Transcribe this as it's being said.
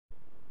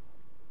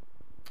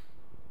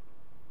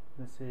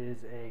This is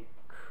a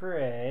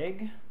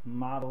Craig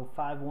model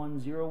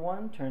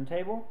 5101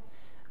 turntable.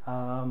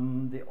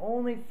 The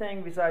only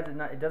thing besides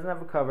it doesn't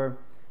have a cover,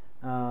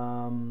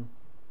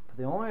 but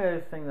the only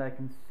other thing that I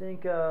can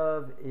think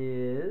of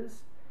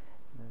is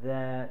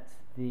that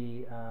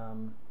the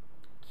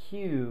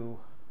Q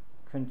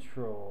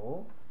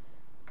control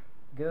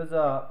goes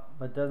up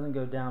but doesn't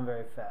go down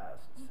very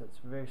fast, so it's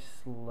very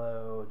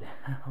slow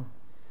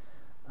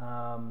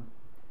down.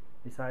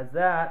 Besides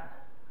that,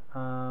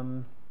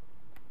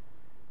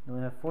 we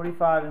have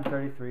 45 and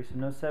 33, so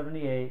no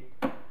 78.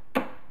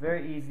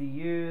 Very easy to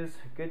use,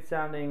 good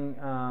sounding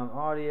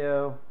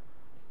audio.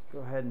 Go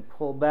ahead and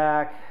pull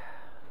back.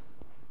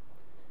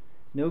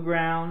 No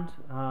ground.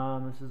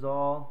 This is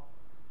all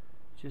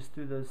just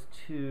through those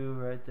two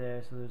right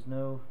there, so there's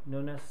no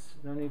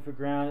need for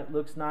ground. It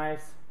looks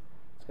nice.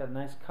 It's got a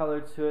nice color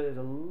to it. There's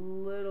a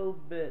little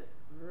bit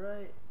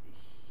right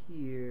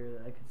here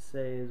that I could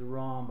say is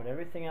wrong, but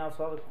everything else,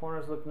 all the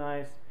corners look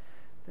nice.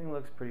 Everything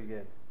looks pretty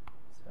good.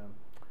 So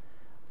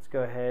let's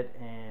go ahead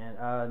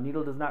and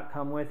needle does not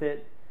come with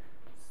it.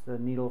 It's the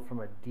needle from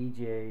a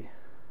DJ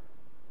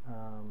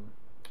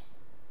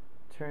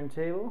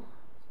turntable.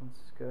 So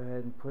let's go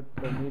ahead and put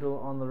the needle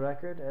on the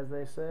record, as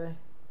they say.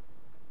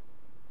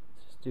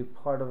 Let's just do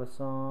part of a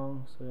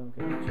song so we don't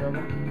get in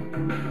trouble.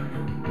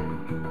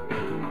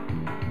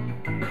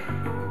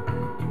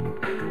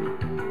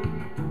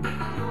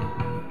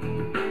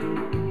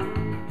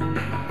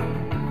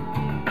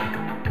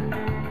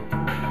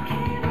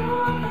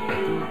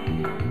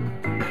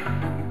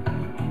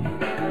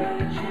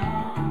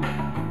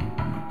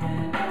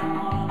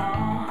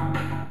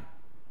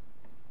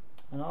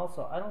 And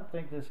also, I don't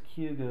think this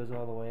Q goes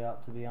all the way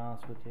up, to be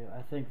honest with you.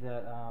 I think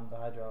that the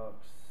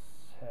hydraulics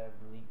have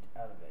leaked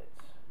out of it.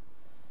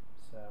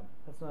 So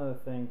that's another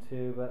thing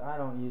too, but I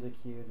don't use a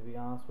Q, to be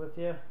honest with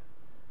you.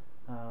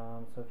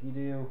 So if you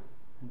do,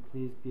 then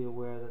please be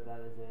aware that that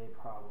is a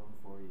problem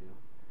for you.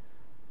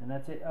 And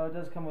that's it. Oh, it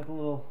does come with a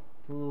little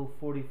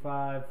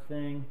 45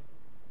 thing,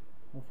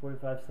 little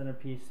 45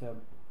 centerpiece. So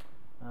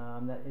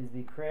that is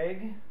the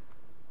Craig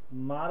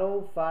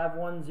model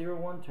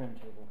 5101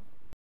 turntable.